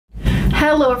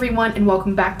Hello everyone and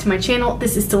welcome back to my channel.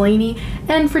 This is Delaney,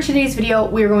 and for today's video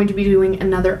we are going to be doing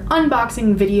another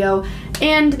unboxing video,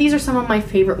 and these are some of my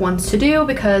favorite ones to do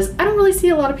because I don't really see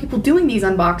a lot of people doing these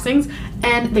unboxings,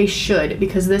 and they should,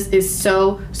 because this is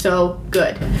so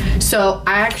good. So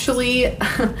I actually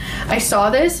I saw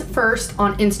this first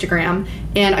on Instagram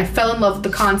and I fell in love with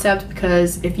the concept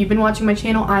because if you've been watching my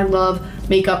channel, I love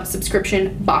makeup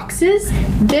subscription boxes.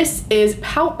 This is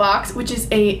POUTBOX, which is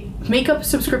a makeup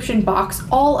subscription box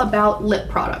all about lip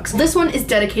products. This one is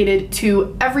dedicated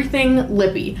to everything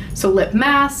lippy. So lip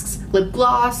masks, lip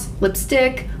gloss,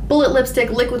 lipstick, bullet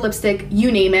lipstick, liquid lipstick,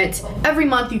 you name it. Every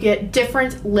month you get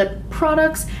different lip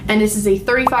products, and this is a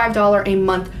 $35 a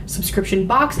month subscription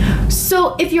box.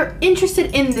 So if you're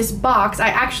interested in this box, I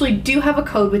actually do have a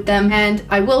code with them, and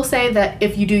I will say that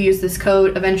if you do use this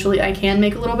code, eventually I can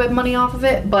make a little bit of money off of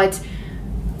it, but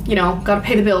you know, gotta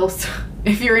pay the bills.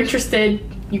 If you're interested,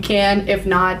 you can. If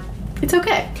not, it's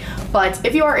okay. But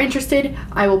if you are interested,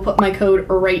 I will put my code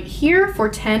right here for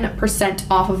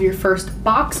 10% off of your first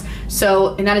box.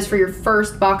 So, and that is for your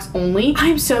first box only.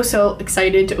 I'm so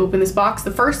excited to open this box.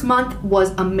 The first month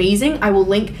was amazing. I will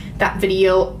link that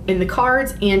video in the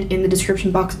cards and in the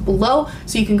description box below,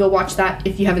 so you can go watch that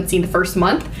if you haven't seen the first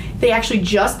month. They actually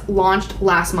just launched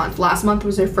last month. Last month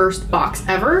was their first box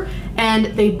ever, and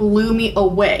they blew me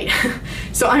away.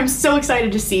 So I'm so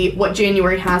excited to see what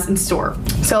January has in store.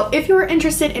 So if you're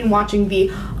interested in watching the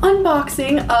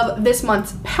unboxing of this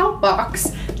month's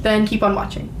POUTBOX, then keep on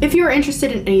watching. If you're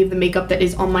interested in any of the makeup that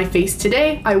is on my face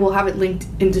today, I will have it linked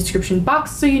in the description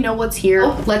box so you know what's here.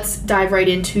 Let's dive right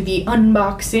into the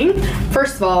unboxing.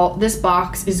 First of all, this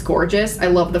box is gorgeous. I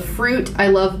love the fruit. I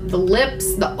love the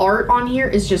lips. The art on here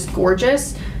is just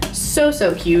gorgeous.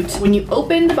 So cute. When you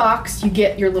open the box, you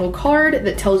get your little card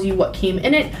that tells you what came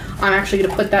in it. I'm actually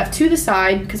gonna put that to the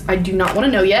side because I do not want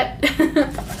to know yet.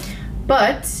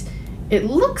 But it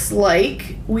looks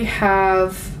like we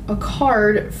have a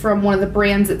card from one of the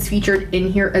brands that's featured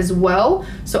in here as well.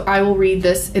 So I will read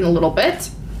this in a little bit.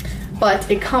 But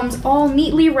it comes all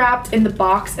neatly wrapped in the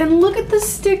box, and look at the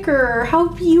sticker, how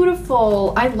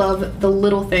beautiful. I love the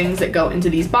little things that go into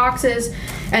these boxes,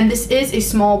 and this is a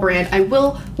small brand. I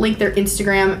will link their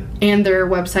Instagram and their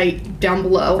website down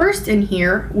below. First in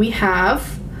here, we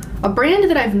have a brand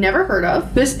that I've never heard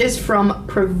of. This is from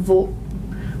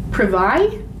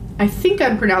Privai. I think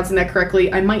I'm pronouncing that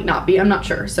correctly. I might not be, I'm not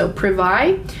sure. So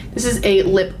Privai, this is a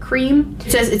lip cream.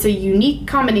 It says it's a unique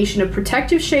combination of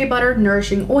protective shea butter,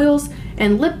 nourishing oils,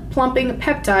 and lip plumping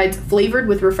peptides flavored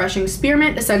with refreshing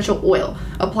spearmint essential oil.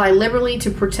 Apply liberally to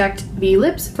protect the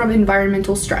lips from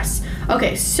environmental stress.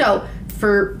 Okay, so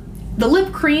for the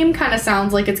lip cream kind of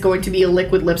sounds like it's going to be a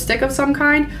liquid lipstick of some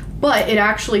kind, but it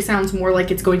actually sounds more like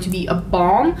it's going to be a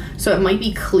balm, so it might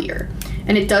be clear.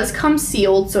 And it does come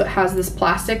sealed, so it has this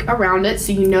plastic around it,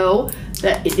 so you know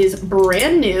that it is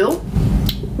brand new.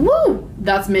 Woo!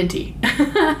 That's minty.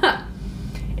 It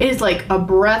is like a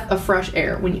breath of fresh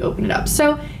air when you open it up.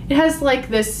 So it has like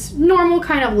this normal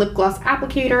kind of lip gloss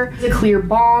applicator, it's a clear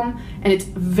balm, and it's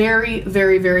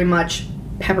very much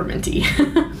pepperminty.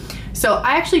 So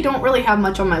I actually don't really have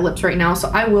much on my lips right now,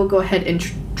 so I will go ahead and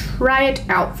try it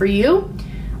out for you.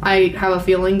 I have a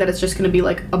feeling that it's just gonna be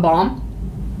like a balm.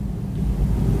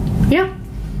 Yeah,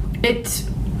 it's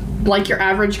like your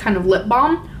average kind of lip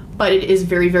balm, but it is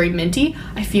very minty.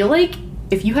 I feel like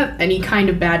if you have any kind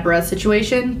of bad breath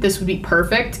situation, this would be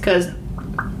perfect because,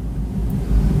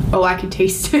 oh, I can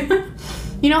taste it.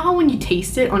 You know how when you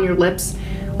taste it on your lips,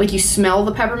 like you smell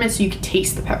the peppermint so you can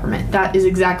taste the peppermint? That is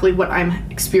exactly what I'm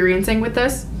experiencing with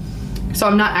this. So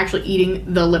I'm not actually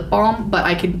eating the lip balm, but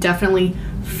I can definitely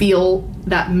feel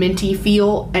that minty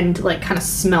feel and like kind of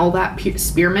smell that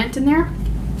spearmint in there.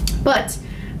 But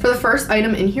for the first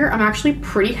item in here, I'm actually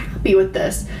pretty happy with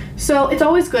this. So it's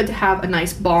always good to have a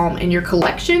nice balm in your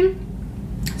collection.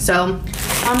 So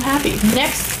I'm happy.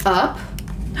 Next up,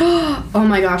 oh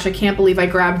my gosh, I can't believe I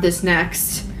grabbed this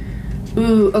next.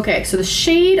 Ooh, okay, so the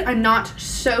shade I'm not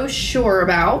so sure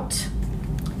about.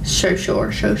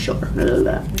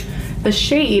 The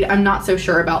shade I'm not so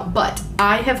sure about, but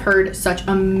I have heard such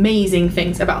amazing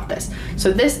things about this.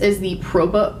 So this is the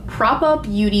Propa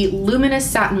Beauty Luminous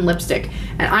Satin Lipstick,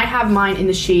 and I have mine in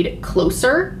the shade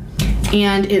Closer,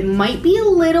 and it might be a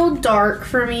little dark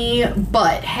for me,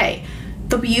 but hey,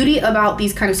 the beauty about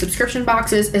these kind of subscription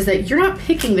boxes is that you're not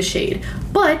picking the shade,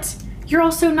 but you're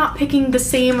also not picking the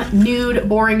same nude,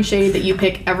 boring shade that you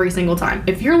pick every single time.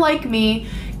 If you're like me,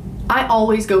 I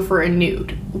always go for a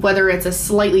nude. Whether it's a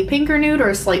slightly pinker nude or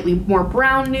a slightly more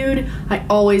brown nude, I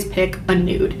always pick a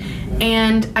nude.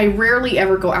 And I rarely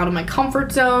ever go out of my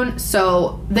comfort zone,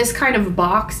 so this kind of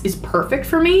box is perfect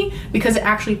for me because it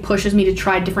actually pushes me to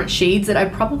try different shades that I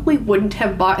probably wouldn't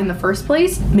have bought in the first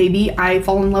place. Maybe I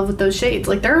fall in love with those shades.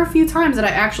 Like, there are a few times that I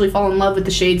actually fall in love with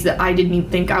the shades that I didn't even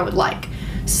think I would like.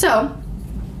 So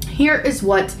here is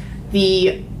what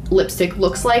the lipstick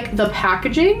looks like. The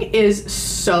packaging is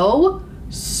so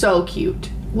cute.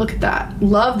 Look at that.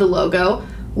 Love the logo.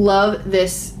 Love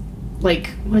this, like,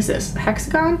 what is this?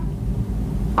 Hexagon?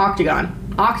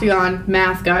 Octagon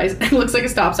math, guys. It looks like a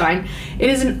stop sign. It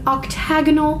is an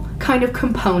octagonal kind of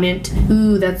component.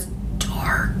 Ooh, that's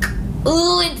dark.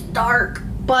 Ooh, it's dark.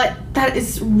 But that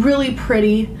is really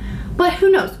pretty. But who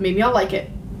knows? Maybe I'll like it.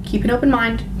 Keep an open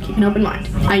mind. Keep an open mind.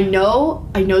 I know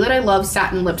that I love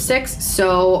satin lipsticks,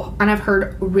 so, and I've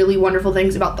heard really wonderful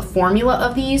things about the formula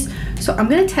of these, so I'm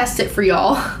gonna test it for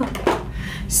y'all.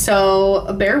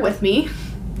 So bear with me,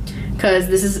 because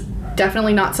this is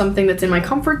definitely not something that's in my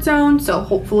comfort zone, so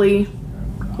hopefully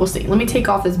we'll see. Let me take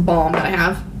off this balm that I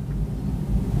have.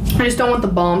 I just don't want the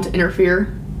balm to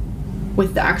interfere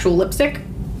with the actual lipstick.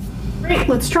 Great,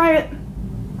 let's try it.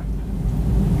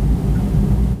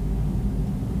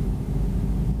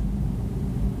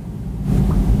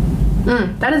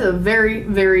 That is a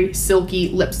very silky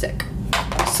lipstick.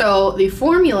 So the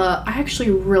formula I actually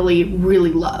really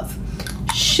love.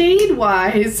 Shade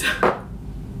wise,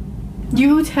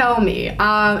 you tell me.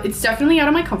 It's definitely out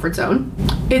of my comfort zone.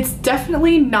 It's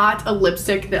definitely not a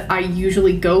lipstick that I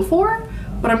usually go for,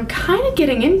 but I'm kind of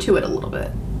getting into it a little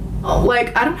bit. Oh,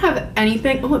 like, I don't have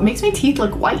anything. Oh, it makes my teeth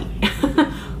look white.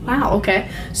 Wow, okay.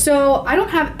 So I don't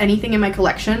have anything in my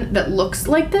collection that looks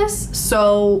like this,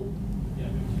 so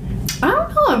I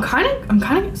don't know, I'm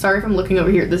kind of, sorry if I'm looking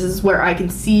over here. This is where I can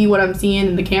see what I'm seeing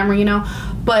in the camera, you know,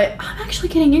 but I'm actually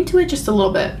getting into it just a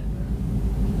little bit.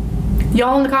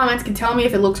 Y'all in the comments can tell me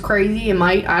if it looks crazy. It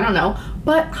might, I don't know,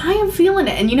 but I am feeling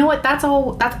it. And you know what? That's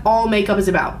all makeup is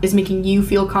about, is making you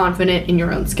feel confident in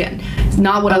your own skin. It's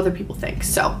not what other people think.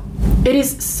 So it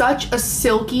is such a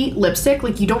silky lipstick.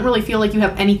 Like, you don't really feel like you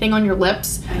have anything on your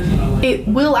lips. It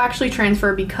will actually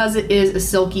transfer because it is a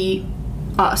silky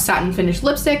satin finish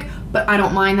lipstick, but I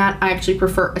don't mind that. I actually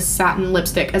prefer a satin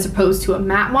lipstick as opposed to a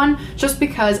matte one, just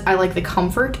because I like the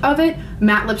comfort of it.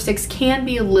 Matte lipsticks can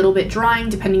be a little bit drying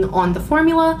depending on the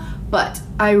formula, but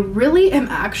I really am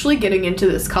actually getting into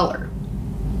this color.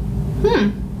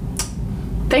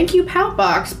 Thank you,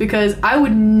 POUTBOX, because I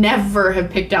would never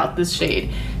have picked out this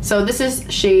shade. So this is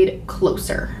shade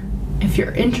Closer, if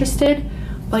you're interested.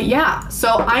 But yeah, so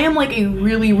I am like a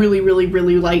really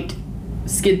light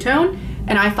skin tone,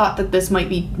 and I thought that this might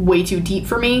be way too deep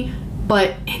for me,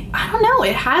 but I don't know,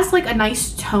 it has like a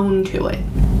nice tone to it.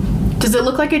 Does it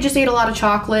look like I just ate a lot of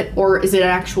chocolate, or is it an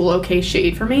actual okay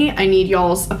shade for me? I need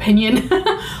y'all's opinion,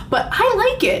 but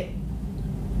I like it.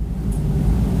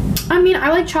 I mean, I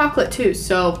like chocolate too,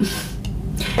 so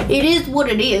it is what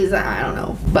it is. I don't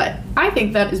know, but I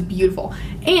think that is beautiful.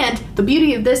 And the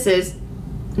beauty of this is,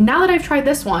 now that I've tried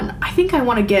this one, I think I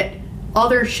want to get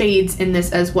other shades in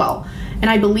this as well. And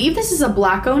I believe this is a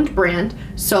Black-owned brand,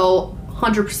 so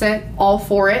 100% all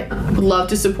for it. I would love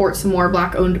to support some more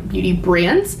Black-owned beauty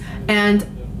brands. And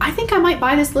I think I might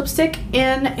buy this lipstick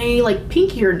in a like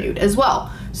pinkier nude as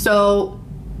well. So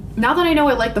now that I know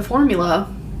I like the formula,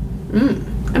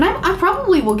 and I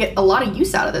probably will get a lot of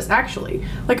use out of this, actually.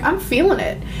 Like, I'm feeling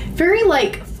it. Very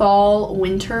like fall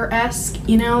winter-esque,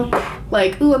 you know?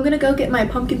 Like, ooh, I'm gonna go get my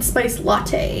pumpkin spice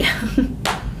latte.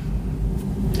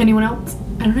 Anyone else?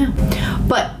 I don't know.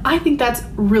 But I think that's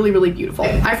really beautiful.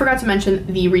 I forgot to mention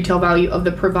the retail value of the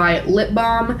Privai lip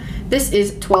balm. This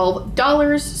is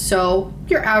 $12, so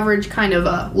your average kind of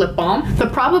a lip balm. The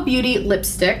Propa Beauty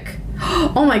lipstick.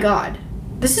 Oh my god.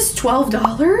 This is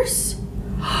 $12?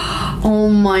 Oh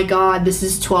my god, this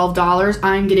is $12.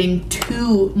 I'm getting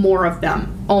 2 more of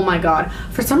them. Oh my god.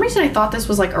 For some reason I thought this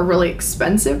was like a really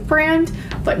expensive brand,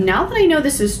 but now that I know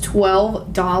this is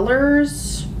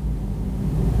 $12,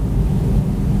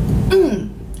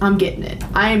 I'm getting it.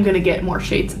 I am gonna get more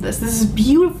shades of this. This is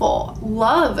beautiful.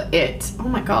 Love it. Oh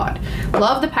my god.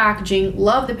 Love the packaging,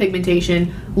 love the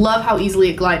pigmentation, love how easily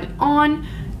it glided on.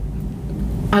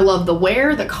 I love the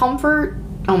wear, the comfort.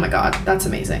 Oh my god, that's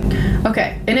amazing.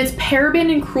 Okay, and it's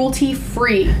paraben and cruelty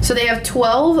free. So they have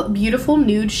 12 beautiful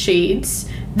nude shades.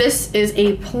 This is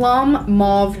a plum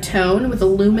mauve tone with a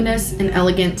luminous and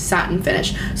elegant satin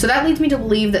finish. So that leads me to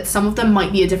believe that some of them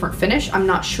might be a different finish. I'm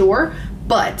not sure,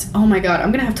 but oh my god,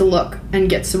 I'm gonna have to look and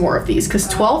get some more of these, because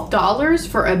 $12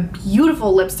 for a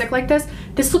beautiful lipstick like this,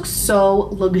 This looks so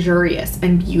luxurious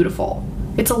and beautiful.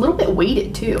 It's a little bit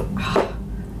weighted too.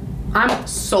 I'm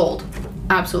sold.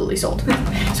 Absolutely sold.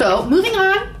 So moving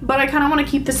on, but I kind of want to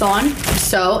keep this on.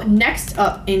 So next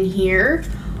up in here,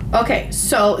 okay,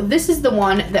 so this is the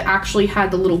one that actually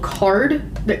had the little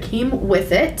card that came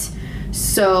with it.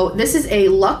 So this is a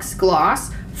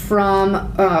LuxGloss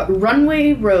from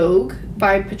Runway Rogue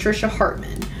by Patricia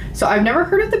Hartman. So I've never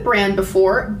heard of the brand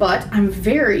before, but I'm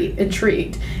very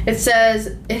intrigued. It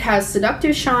says it has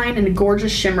seductive shine and a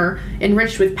gorgeous shimmer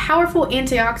enriched with powerful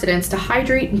antioxidants to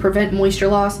hydrate and prevent moisture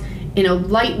loss in a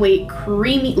lightweight,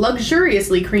 creamy,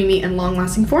 luxuriously creamy and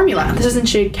long-lasting formula. This is in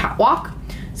shade Catwalk.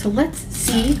 So let's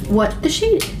see what the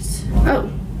shade is.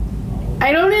 Oh,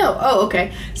 I don't know. Oh,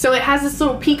 okay. So it has this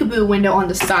little peekaboo window on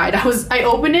the side. I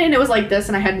opened it and it was like this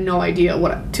and I had no idea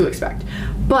what to expect.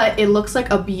 But it looks like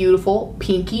a beautiful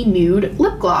pinky nude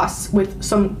lip gloss with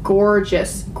some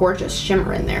gorgeous, gorgeous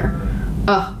shimmer in there.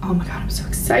 Oh my God, I'm so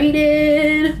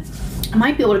excited. I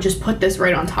might be able to just put this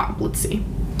right on top. Let's see.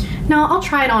 No, I'll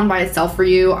try it on by itself for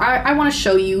you. I want to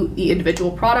show you the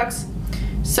individual products.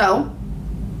 So,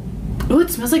 oh, it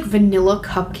smells like vanilla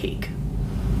cupcake.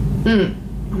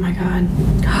 Oh my God.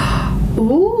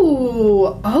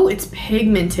 Ooh, oh, it's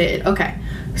pigmented. Okay,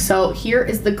 so here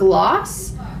is the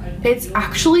gloss. It's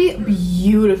actually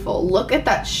beautiful. Look at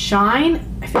that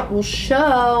shine. If it will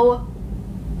show.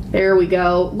 There we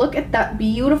go. Look at that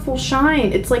beautiful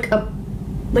shine. It's like a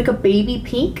baby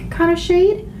pink kind of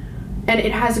shade. And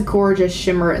it has a gorgeous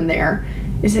shimmer in there.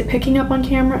 Is it picking up on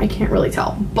camera? I can't really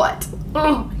tell, but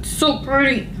oh, it's so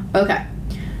pretty. Okay.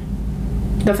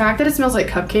 The fact that it smells like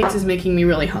cupcakes is making me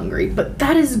really hungry, but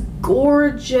that is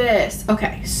gorgeous.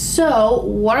 Okay, so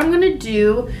what I'm gonna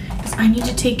do is I need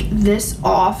to take this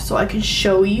off so I can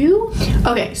show you.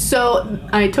 Okay, so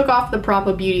I took off the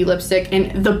Propa Beauty lipstick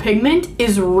and the pigment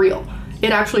is real.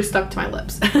 It actually stuck to my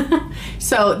lips.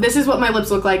 So this is what my lips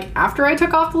look like after I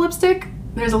took off the lipstick.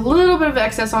 There's a little bit of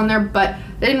excess on there, but I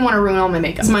didn't want to ruin all my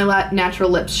makeup. It's my natural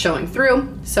lips showing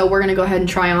through. So we're gonna go ahead and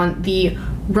try on the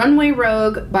Runway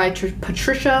Rogue by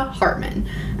Patricia Hartman.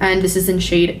 And this is in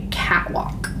shade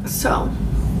Catwalk. So,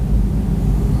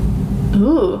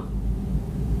 ooh.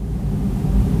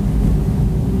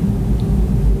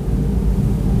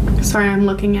 Sorry, I'm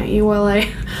looking at you while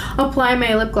I apply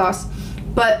my lip gloss.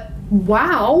 But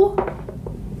wow.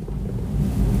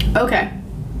 Okay.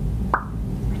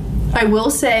 I will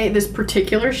say this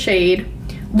particular shade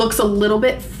looks a little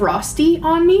bit frosty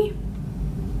on me,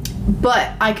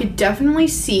 but I could definitely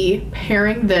see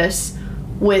pairing this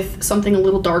with something a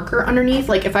little darker underneath.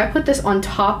 Like if I put this on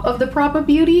top of the Propa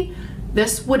Beauty,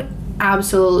 this would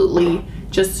absolutely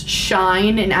just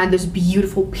shine and add this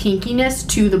beautiful pinkiness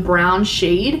to the brown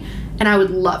shade, and I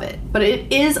would love it. But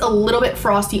it is a little bit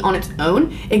frosty on its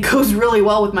own. It goes really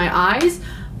well with my eyes,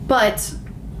 but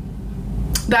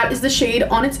that is the shade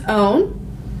on its own.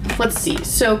 Let's see,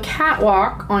 so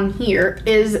Catwalk on here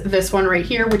is this one right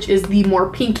here, which is the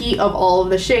more pinky of all of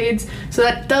the shades. So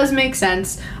that does make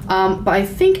sense. But I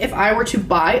think if I were to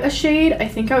buy a shade, I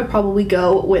think I would probably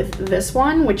go with this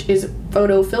one, which is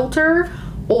Photo Filter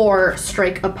or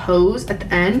Strike a Pose at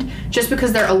the end, just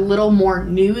because they're a little more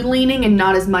nude leaning and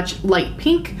not as much light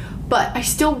pink. But I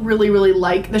still really, really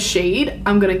like the shade.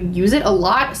 I'm gonna use it a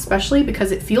lot, especially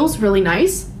because it feels really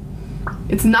nice.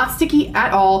 It's not sticky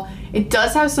at all. It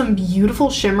does have some beautiful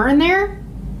shimmer in there.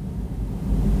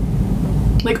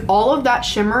 Like all of that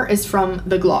shimmer is from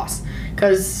the gloss,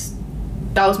 because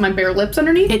that was my bare lips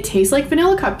underneath. It tastes like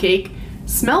vanilla cupcake,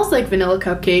 smells like vanilla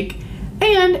cupcake,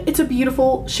 and it's a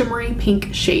beautiful shimmery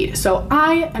pink shade. So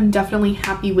I am definitely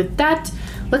happy with that.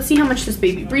 Let's see how much this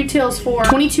baby retails for.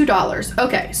 $22.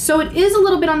 Okay, so it is a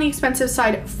little bit on the expensive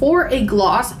side for a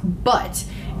gloss, but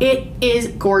it is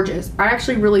gorgeous. I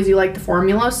actually really do like the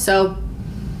formula, so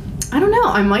I don't know,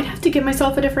 I might have to give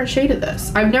myself a different shade of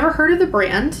this. I've never heard of the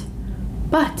brand,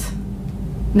 but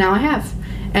now I have,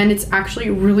 and it's actually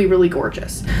really, really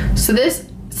gorgeous. So this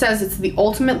says it's the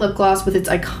ultimate lip gloss with its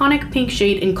iconic pink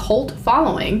shade and cult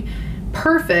following.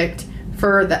 Perfect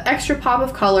for the extra pop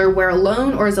of color, wear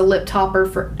alone or as a lip topper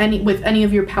for with any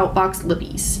of your POUTBOX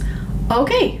lippies.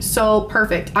 Okay, so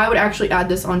perfect. I would actually add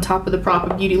this on top of the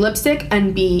Propa Beauty lipstick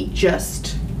and be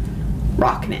just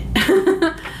rocking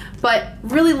it. But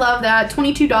really love that.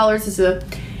 $22 is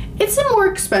it's a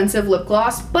more expensive lip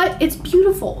gloss, but it's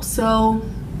beautiful. So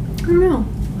I don't know.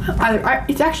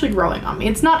 It's actually growing on me.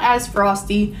 It's not as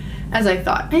frosty as I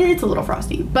thought. It's a little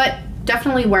frosty, but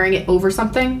definitely wearing it over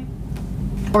something,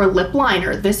 or a lip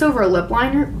liner. This over a lip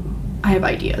liner, I have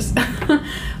ideas.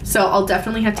 So I'll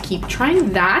definitely have to keep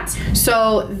trying that.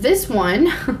 So this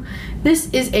one, this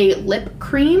is a lip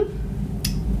cream.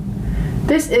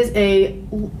 This is a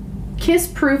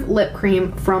kiss-proof lip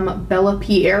cream from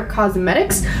Bellapierre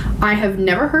Cosmetics. I have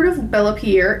never heard of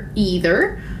Bellapierre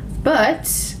either, but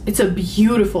it's a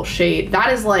beautiful shade.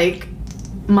 That is like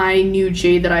my nude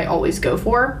shade that I always go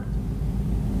for.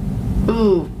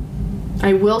 Ooh,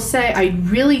 I will say I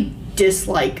really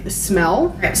dislike the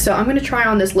smell. Okay, so I'm gonna try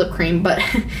on this lip cream, but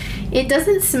it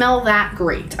doesn't smell that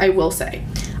great, I will say.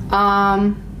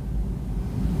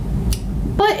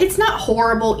 But it's not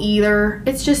horrible either.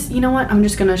 It's just, you know what? I'm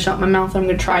just gonna shut my mouth. I'm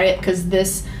gonna try it because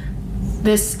this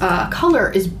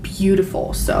color is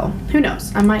beautiful. So who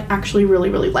knows? I might actually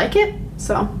really like it.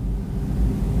 So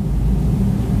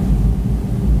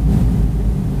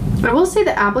I will say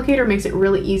the applicator makes it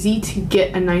really easy to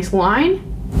get a nice line.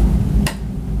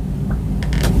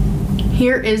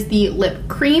 Here is the lip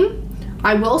cream.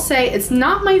 I will say it's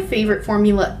not my favorite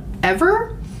formula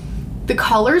ever. The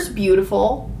color's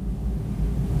beautiful,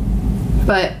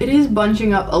 but it is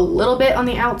bunching up a little bit on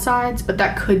the outsides, but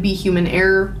that could be human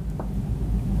error.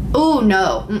 Oh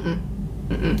no,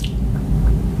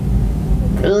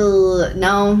 Ugh,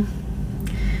 no.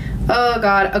 Oh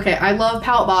god, okay, I love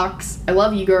POUTBOX. I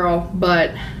love you, girl,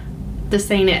 but this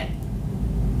ain't it.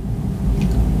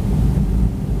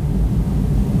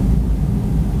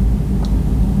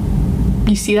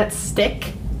 You see that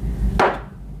stick?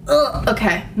 Ugh.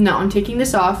 Okay, no, I'm taking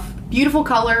this off. Beautiful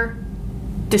color.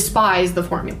 Despise the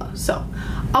formula. So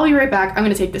I'll be right back. I'm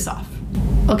gonna take this off.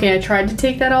 Okay, I tried to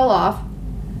take that all off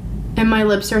and my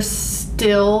lips are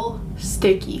still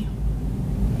sticky.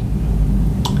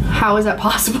 How is that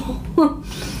possible?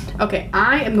 Okay,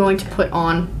 I am going to put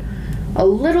on a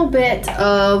little bit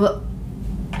of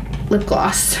lip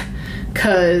gloss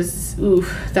because,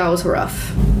 oof, that was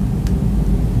rough.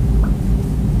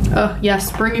 Oh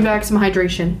yes, bring me back some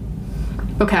hydration.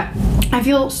 Okay, I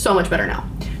feel so much better now.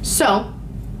 So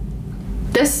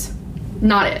this,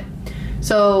 not it.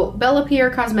 So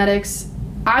Bellapierre Cosmetics,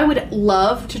 I would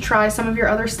love to try some of your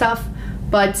other stuff,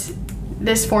 but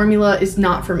this formula is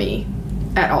not for me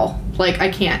at all. Like, I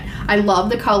can't. I love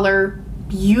the color,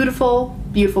 beautiful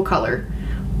color,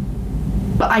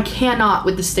 but I cannot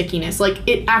with the stickiness. Like,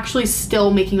 it actually is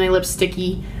still making my lips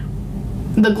sticky.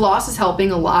 The gloss is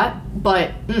helping a lot,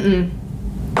 but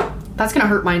that's gonna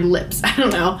hurt my lips. I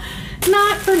don't know.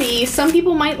 Not for me. Some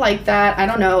people might like that. I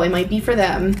don't know. It might be for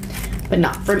them, but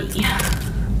not for me.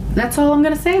 That's all I'm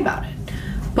gonna say about it.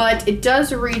 But it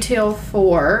does retail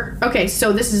for, okay,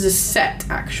 so this is a set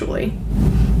actually.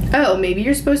 Oh, maybe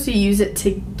you're supposed to use it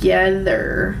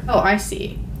together. Oh, I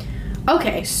see.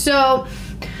 Okay, so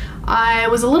I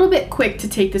was a little bit quick to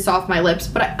take this off my lips,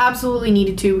 but I absolutely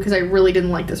needed to because I really didn't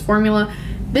like this formula.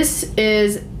 This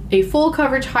is a full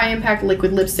coverage, high impact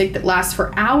liquid lipstick that lasts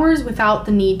for hours without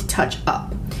the need to touch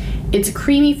up. It's a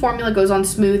creamy formula, goes on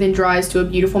smooth and dries to a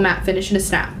beautiful matte finish in a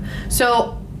snap.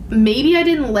 So maybe I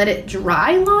didn't let it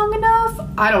dry long enough.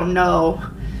 I don't know.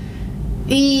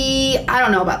 I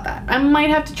don't know about that. I might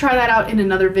have to try that out in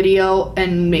another video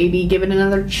and maybe give it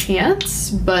another chance,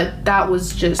 but that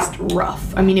was just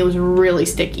rough. I mean, it was really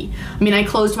sticky. I mean, I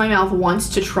closed my mouth once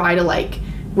to try to like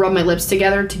rub my lips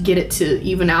together to get it to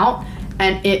even out,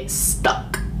 and it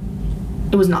stuck.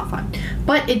 It was not fun.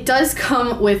 But it does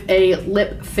come with a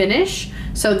lip finish.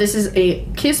 So this is a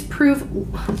kiss-proof,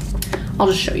 I'll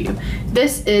just show you.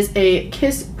 This is a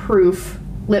kiss-proof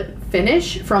lip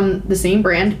finish from the same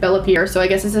brand, Bellapierre. So I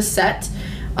guess it's a set.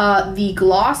 The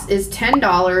gloss is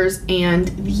 $10 and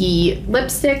the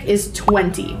lipstick is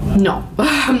 $20. No,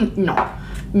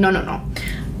 no.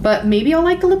 But maybe I'll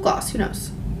like the lip gloss, who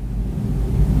knows?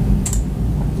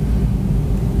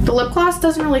 The lip gloss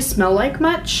doesn't really smell like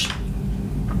much.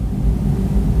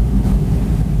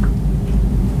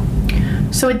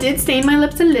 So it did stain my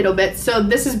lips a little bit. So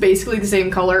this is basically the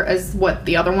same color as what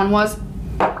the other one was.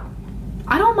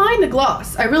 I don't mind the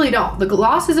gloss. I really don't. The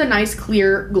gloss is a nice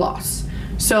clear gloss.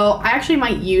 So I actually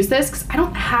might use this because I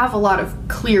don't have a lot of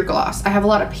clear gloss. I have a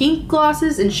lot of pink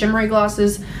glosses and shimmery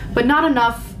glosses, but not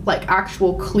enough like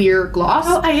actual clear gloss.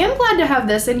 So I am glad to have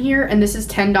this in here, and this is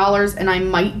 $10 and I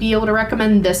might be able to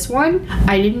recommend this one.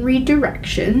 I didn't read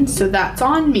directions, so that's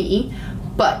on me.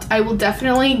 But I will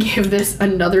definitely give this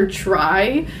another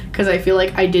try because I feel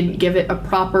like I didn't give it a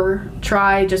proper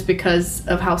try just because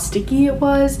of how sticky it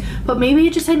was. But maybe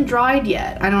it just hadn't dried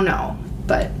yet. I don't know.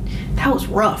 But that was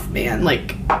rough, man.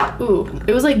 Like, ooh,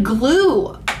 it was like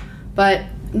glue. But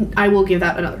I will give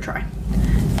that another try.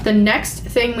 The next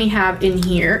thing we have in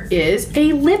here is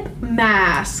a lip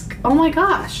mask. Oh my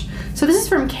gosh. So this is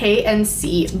from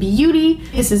KNC Beauty.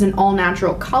 This is an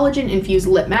all-natural collagen infused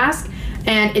lip mask.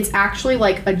 And it's actually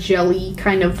like a jelly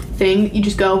kind of thing. You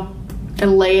just go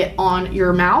and lay it on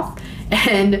your mouth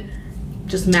and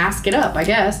just mask it up, I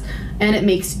guess. And it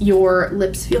makes your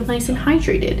lips feel nice and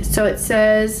hydrated. So it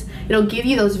says it'll give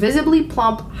you those visibly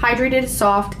plump, hydrated,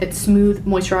 soft, and smooth,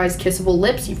 moisturized, kissable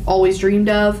lips you've always dreamed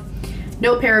of.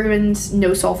 No parabens,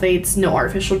 no sulfates, no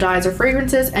artificial dyes or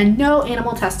fragrances, and no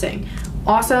animal testing.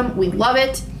 Awesome, we love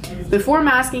it. Before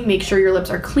masking, make sure your lips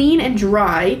are clean and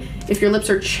dry. If your lips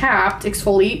are chapped,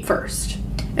 exfoliate first.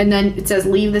 And then it says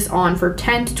leave this on for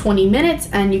 10 to 20 minutes,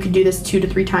 and you can do this 2 to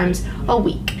 3 times a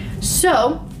week.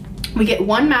 So we get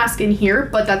 1 mask in here,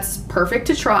 but that's perfect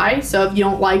to try. So if you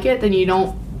don't like it, then you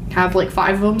don't have like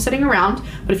 5 of them sitting around.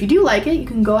 But if you do like it, you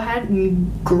can go ahead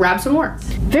and grab some more.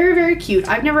 Very, very cute.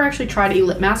 I've never actually tried a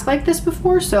lip mask like this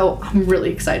before, so I'm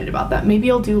really excited about that.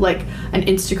 Maybe I'll do like an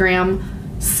Instagram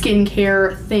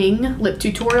skincare thing, lip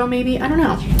tutorial maybe, I don't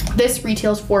know. This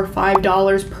retails for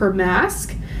 $5 per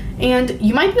mask, and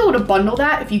you might be able to bundle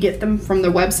that if you get them from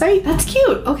their website. That's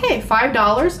cute. Okay,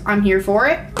 $5, I'm here for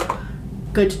it.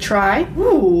 Good to try.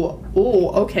 Ooh,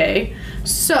 okay.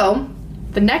 So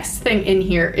the next thing in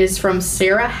here is from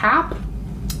Sara Happ,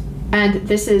 and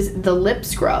this is the lip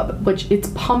scrub, which it's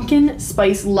pumpkin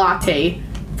spice latte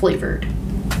flavored.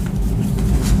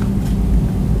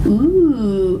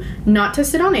 Ooh, not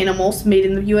tested on animals, made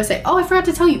in the USA. Oh, I forgot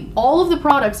to tell you, all of the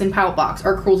products in POUTBOX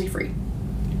are cruelty-free.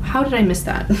 How did I miss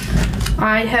that?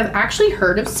 I have actually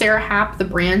heard of Sara Happ, the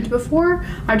brand, before.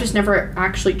 I've just never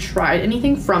actually tried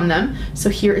anything from them. So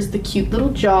here is the cute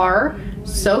little jar.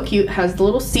 So cute, has the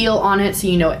little seal on it, so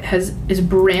you know it is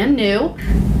brand new.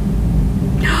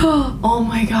 Oh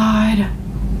my god.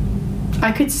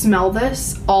 I could smell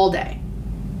this all day.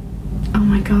 Oh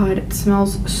my god, it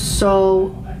smells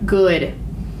so good.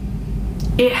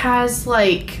 It has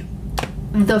like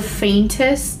the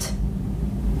faintest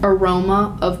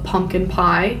aroma of pumpkin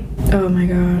pie. Oh my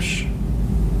gosh.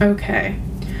 Okay,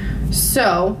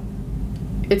 so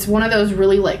it's one of those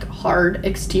really like hard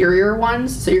exterior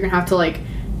ones, so you're gonna have to like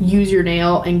use your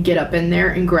nail and get up in there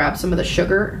and grab some of the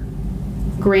sugar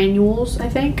granules, I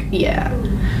think. Yeah,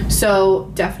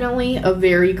 so definitely a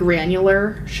very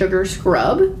granular sugar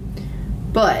scrub,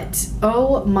 but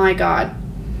oh my god,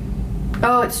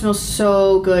 oh, it smells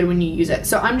so good when you use it.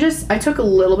 So I took a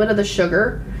little bit of the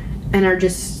sugar and are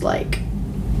just like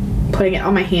putting it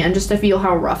on my hand just to feel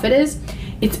how rough it is.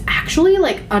 It's actually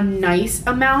like a nice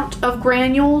amount of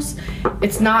granules.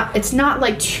 It's not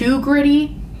like too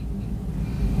gritty.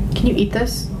 Can you eat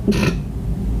this?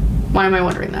 Why am I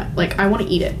wondering that? Like, I want to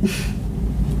eat it.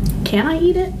 Can I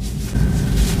eat it?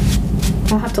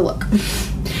 I'll have to look.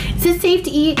 Is it safe to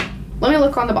eat? Let me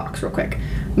look on the box real quick.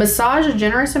 Massage a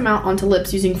generous amount onto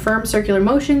lips using firm circular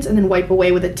motions and then wipe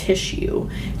away with a tissue.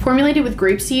 Formulated with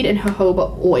grapeseed and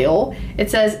jojoba oil. It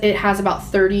says it has about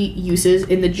 30 uses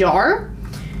in the jar.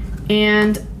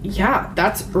 And yeah,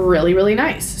 that's really, really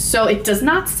nice. So it does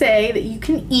not say that you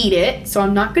can eat it, so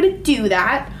I'm not gonna do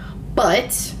that.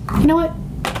 But you know what?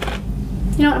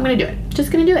 You know what? I'm gonna do it. Just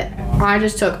gonna do it. I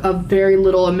just took a very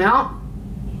little amount.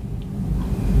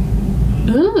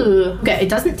 Ooh. Okay, it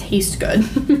doesn't taste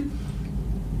good.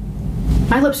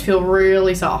 My lips feel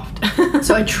really soft.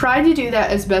 So I tried to do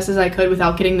that as best as I could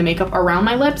without getting the makeup around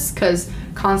my lips, because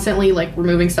constantly like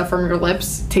removing stuff from your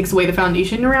lips takes away the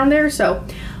foundation around there. So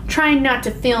I'm trying not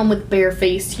to film with bare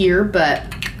face here, but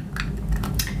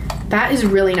that is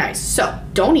really nice. So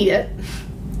don't eat it.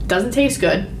 Doesn't taste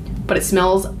good, but it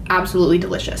smells absolutely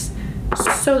delicious.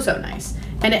 So nice.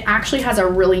 And it actually has a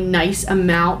really nice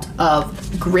amount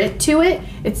of grit to it.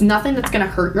 It's nothing that's gonna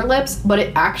hurt your lips, but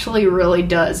it actually really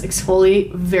does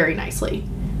exfoliate very nicely.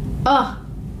 Ugh,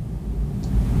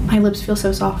 my lips feel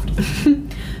so soft.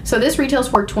 So this retails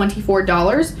for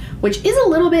 $24, which is a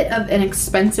little bit of an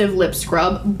expensive lip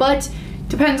scrub, but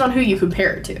depends on who you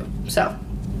compare it to. So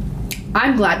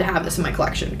I'm glad to have this in my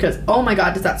collection, because oh my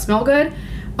god, does that smell good?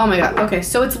 Oh my god. Okay,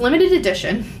 so it's limited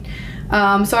edition.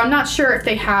 So I'm not sure if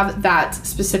they have that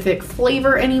specific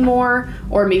flavor anymore,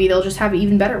 or maybe they'll just have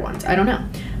even better ones. I don't know.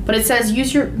 But it says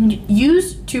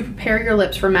use to prepare your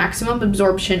lips for maximum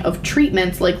absorption of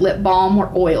treatments like lip balm or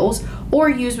oils, or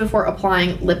use before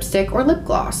applying lipstick or lip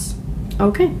gloss.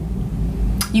 Okay.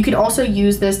 You can also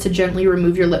use this to gently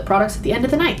remove your lip products at the end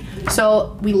of the night.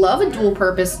 So we love a dual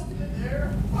purpose.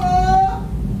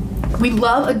 We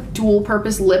love a dual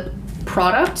purpose lip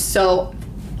product, so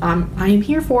I am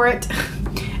here for it.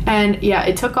 And yeah,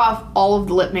 it took off all of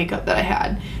the lip makeup that I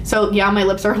had. So yeah, my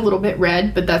lips are a little bit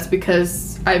red, but that's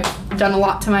because I've done a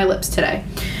lot to my lips today.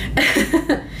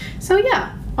 So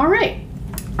yeah, all right.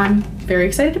 I'm very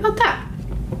excited about that.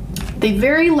 The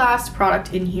very last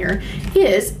product in here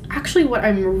is actually what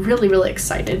I'm really, really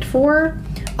excited for,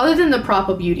 other than the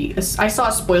Propa Beauty. I saw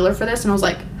a spoiler for this and I was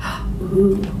like,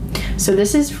 ooh. So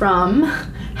this is from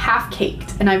Half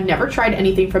Caked, and I've never tried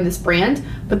anything from this brand,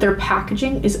 but their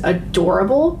packaging is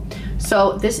adorable.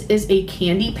 So this is a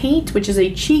candy paint, which is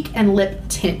a cheek and lip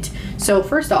tint. So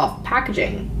first off,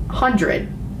 packaging,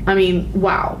 100. I mean,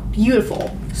 wow,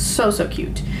 beautiful. So, so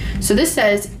cute. So this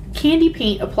says, candy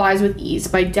paint applies with ease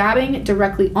by dabbing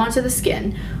directly onto the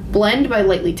skin. Blend by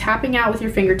lightly tapping out with your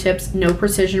fingertips, no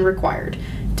precision required.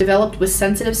 Developed with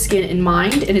sensitive skin in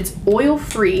mind, and it's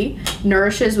oil-free,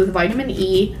 nourishes with vitamin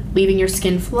E, leaving your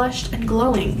skin flushed and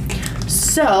glowing.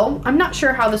 So, I'm not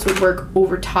sure how this would work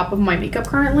over top of my makeup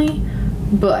currently,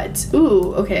 but,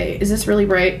 ooh, okay, is this really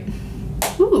bright?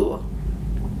 Ooh.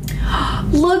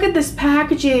 Look at this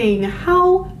packaging,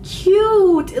 how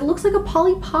cute. It looks like a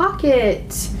Polly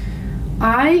Pocket.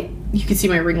 You can see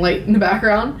my ring light in the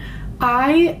background.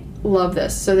 I love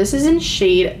this. So this is in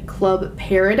shade Club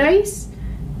Paradise,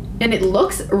 and it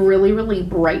looks really, really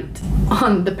bright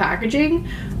on the packaging,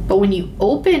 but when you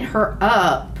open her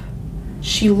up,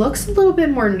 she looks a little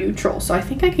bit more neutral. So I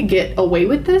think I could get away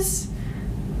with this.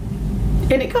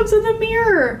 And it comes in the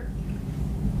mirror.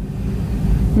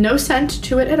 No scent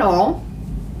to it at all.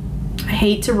 I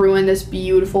hate to ruin this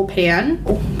beautiful pan,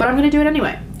 but I'm gonna do it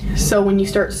anyway. So when you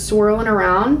start swirling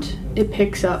around, it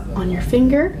picks up on your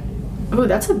finger. Oh,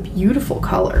 that's a beautiful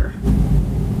color.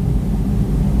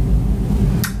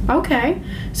 Okay,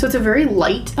 so it's a very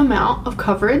light amount of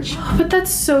coverage, but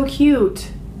that's so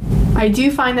cute. I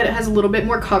do find that it has a little bit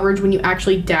more coverage when you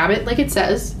actually dab it like it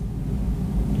says,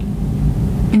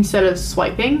 instead of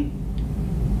swiping.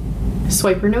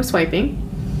 Swipe or no swiping.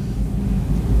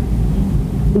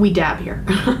 We dab here.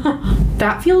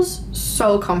 That feels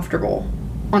so comfortable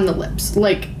on the lips.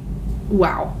 Like,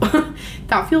 wow.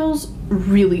 That feels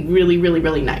really, really, really,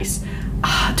 really nice.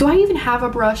 Do I even have a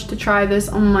brush to try this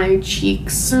on my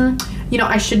cheeks? You know,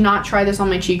 I should not try this on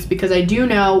my cheeks because I do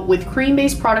know with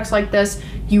cream-based products like this,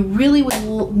 you really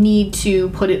would need to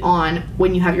put it on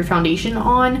when you have your foundation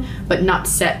on, but not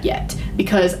set yet.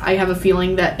 Because I have a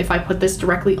feeling that if I put this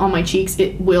directly on my cheeks,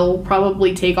 it will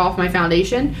probably take off my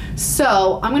foundation.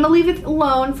 So I'm gonna leave it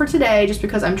alone for today just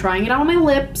because I'm trying it out on my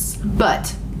lips.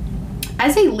 But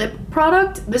as a lip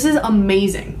product, this is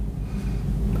amazing.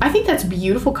 I think that's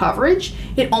beautiful coverage.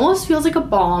 It almost feels like a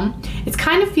balm. It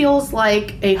kind of feels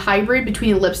like a hybrid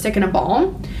between a lipstick and a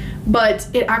balm, but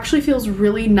it actually feels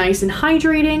really nice and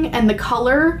hydrating, and the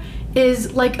color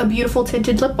is like a beautiful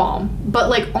tinted lip balm, but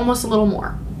like almost a little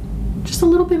more. Just a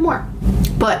little bit more.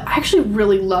 But I actually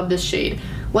really love this shade.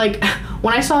 Like,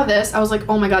 when I saw this, I was like,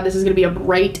 oh my god, this is gonna be a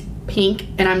bright pink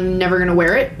and I'm never gonna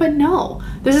wear it. But no,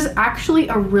 this is actually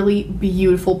a really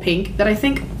beautiful pink that I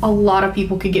think a lot of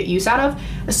people could get use out of,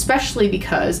 especially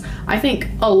because I think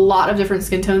a lot of different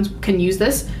skin tones can use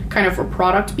this kind of for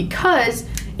product because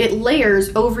it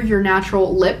layers over your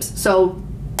natural lips. So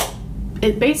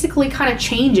it basically kind of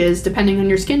changes depending on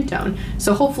your skin tone.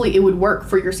 So hopefully it would work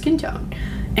for your skin tone.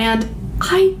 And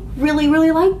I really,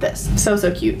 really like this. So,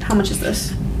 so cute. How much is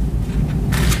this?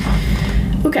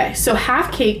 Okay, so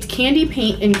Half Caked Candy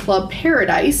Paint in Club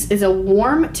Paradise is a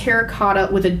warm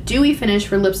terracotta with a dewy finish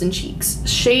for lips and cheeks.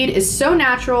 Shade is so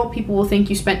natural, people will think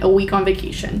you spent a week on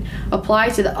vacation. Apply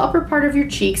to the upper part of your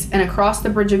cheeks and across the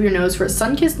bridge of your nose for a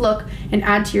sun-kissed look, and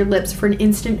add to your lips for an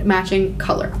instant matching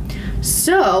color.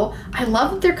 So, I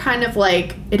love that they're kind of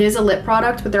like, it is a lip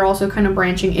product, but they're also kind of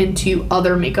branching into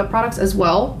other makeup products as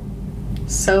well.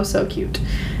 So, so cute.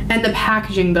 And the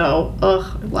packaging though,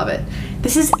 ugh, I love it.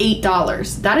 This is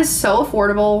 $8. That is so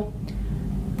affordable.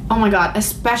 Oh my god,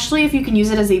 especially if you can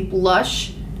use it as a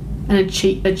blush and a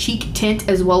cheek tint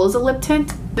as well as a lip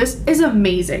tint. This is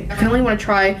amazing. I definitely want to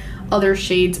try other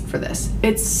shades for this.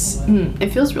 It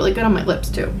feels really good on my lips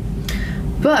too.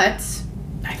 But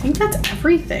I think that's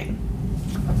everything.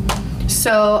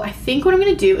 So I think what I'm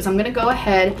gonna do is I'm gonna go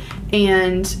ahead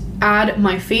and add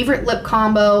my favorite lip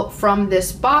combo from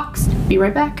this box. Be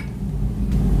right back.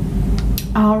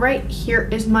 All right, here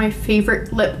is my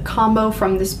favorite lip combo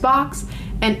from this box,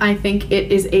 and I think it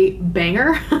is a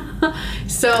banger.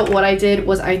 So what I did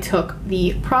was I took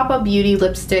the Propa Beauty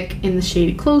lipstick in the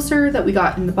shade Closer that we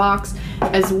got in the box,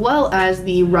 as well as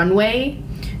the Runway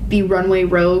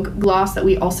Rogue gloss that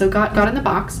we also got in the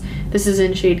box. This is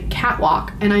in shade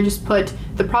Catwalk, and I just put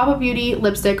the Propa Beauty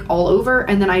lipstick all over,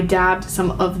 and then I dabbed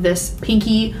some of this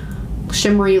pinky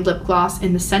shimmery lip gloss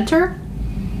in the center.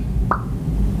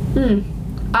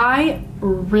 I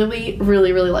really,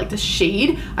 really, really like this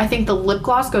shade. I think the lip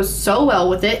gloss goes so well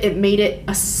with it. It made it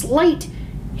a slight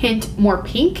hint more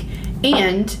pink,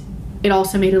 and it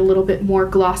also made it a little bit more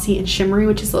glossy and shimmery,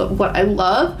 which is what I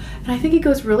love. And I think it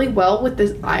goes really well with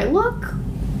this eye look.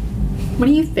 What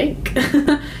do you think?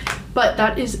 but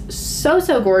that is so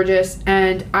gorgeous,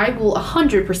 and I will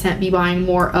 100% be buying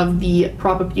more of the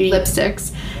Propa Beauty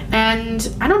lipsticks. And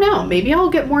I don't know, maybe I'll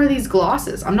get more of these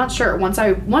glosses. I'm not sure. Once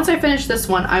I finish this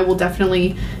one, I will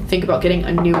definitely think about getting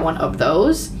a new one of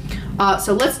those.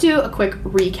 So let's do a quick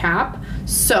recap.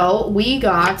 So we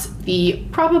got the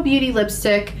Propa Beauty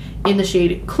lipstick in the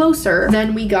shade Closer.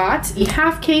 Then we got the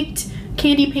Half Caked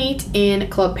Candy Paint in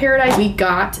Club Paradise. We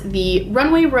got the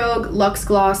Runway Rogue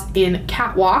LuxGloss in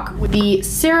Catwalk. The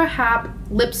Sara Happ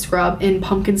Lip Scrub in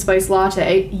Pumpkin Spice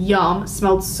Latte. Yum,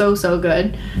 smelled so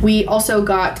good. We also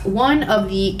got one of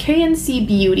the KNC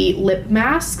Beauty Lip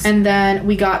Masks. And then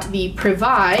we got the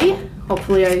Privai,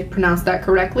 hopefully I pronounced that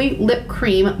correctly, Lip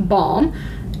Creme Balm,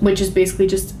 which is basically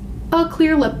just a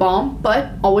clear lip balm,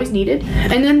 but always needed.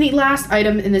 And then the last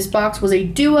item in this box was a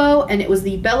duo, and it was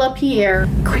the Bellapierre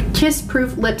Kiss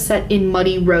Proof Lip Set in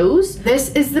Muddy Rose.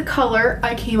 This is the color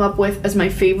I came up with as my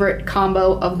favorite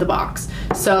combo of the box.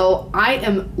 So I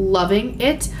am loving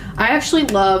it. I actually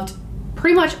loved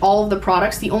pretty much all of the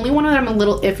products. The only one that I'm a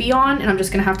little iffy on, and I'm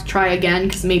just gonna have to try again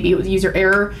because maybe it was user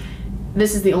error.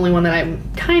 This is the only one that I'm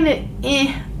kind of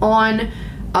on.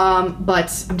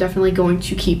 But I'm definitely going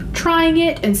to keep trying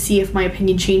it and see if my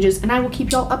opinion changes, and I will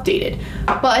keep y'all updated.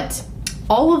 But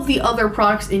all of the other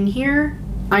products in here,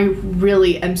 I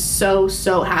really am so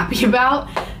happy about,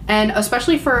 and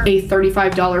especially for a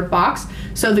 $35 box.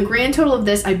 So the grand total of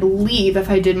this, I believe, if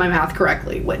I did my math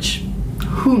correctly, which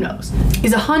who knows,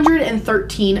 is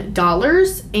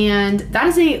 $113, and that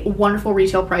is a wonderful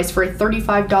retail price for a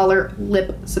 $35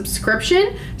 lip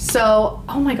subscription. So,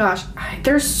 oh my gosh,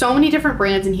 there's so many different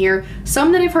brands in here,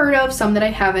 some that I've heard of, some that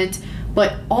I haven't,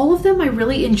 but all of them I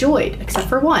really enjoyed, except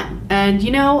for one. And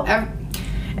you know,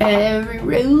 every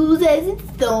rose has its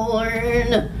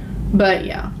thorn. But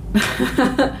yeah.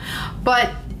 But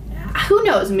who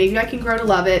knows, maybe I can grow to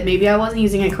love it, maybe I wasn't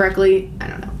using it correctly, I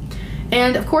don't know.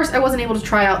 And of course I wasn't able to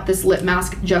try out this lip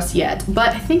mask just yet, but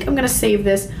I think I'm gonna save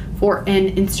this for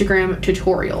an Instagram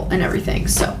tutorial and everything,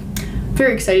 so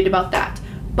very excited about that.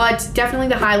 But definitely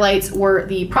the highlights were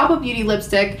the Propa Beauty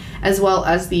lipstick, as well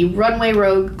as the Runway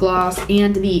Rogue gloss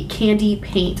and the Candy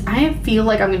Paint. I feel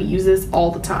like I'm gonna use this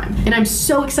all the time, and I'm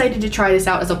so excited to try this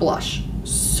out as a blush.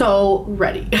 So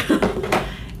ready.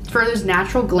 For those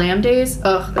natural glam days,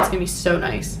 ugh, that's gonna be so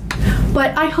nice.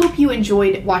 But I hope you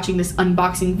enjoyed watching this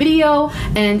unboxing video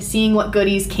and seeing what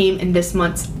goodies came in this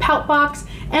month's Pout Box.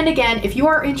 And again, if you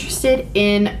are interested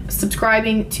in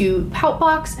subscribing to Pout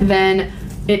Box, then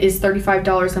it is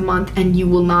 $35 a month and you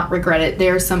will not regret it.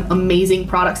 There are some amazing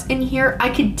products in here. I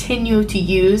continue to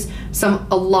use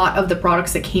a lot of the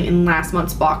products that came in last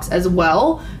month's box as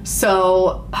well.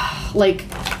 So like,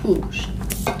 ooh,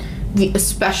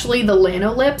 especially the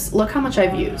Lano lips, look how much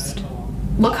I've used.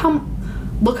 Look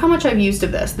how much I've used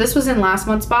of this. This was in last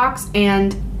month's box,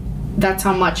 and that's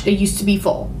how much it used to be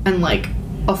full, and like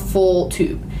a full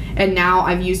tube. And now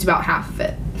I've used about half of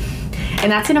it.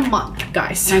 And that's in a month,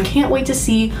 guys. And I can't wait to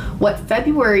see what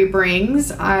February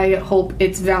brings. I hope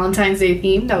it's Valentine's Day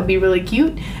themed. That would be really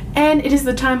cute. And it is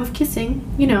the time of kissing,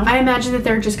 you know. I imagine that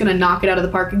they're just gonna knock it out of the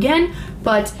park again,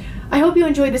 but I hope you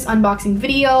enjoyed this unboxing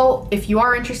video. If you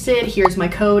are interested, here's my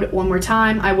code one more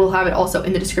time. I will have it also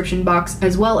in the description box,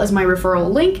 as well as my referral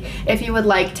link. If you would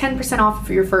like 10% off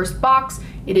for your first box,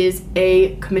 it is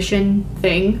a commission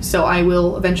thing, so I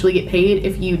will eventually get paid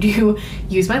if you do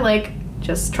use my link.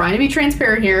 Just trying to be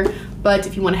transparent here, but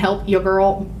if you want to help your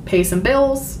girl pay some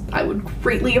bills, I would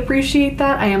greatly appreciate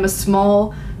that. I am a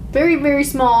small, very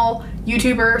small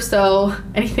YouTuber, so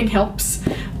anything helps.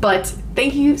 But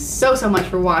thank you so much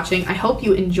for watching. I hope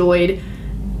you enjoyed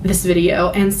this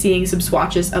video and seeing some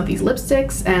swatches of these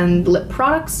lipsticks and lip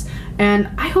products, and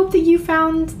I hope that you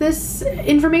found this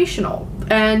informational,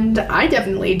 and I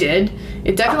definitely did.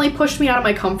 It definitely pushed me out of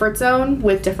my comfort zone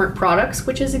with different products,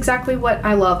 which is exactly what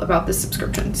I love about this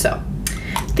subscription. So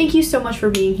thank you so much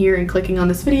for being here and clicking on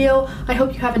this video. I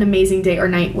hope you have an amazing day or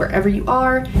night wherever you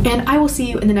are, and I will see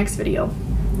you in the next video.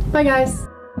 Bye guys.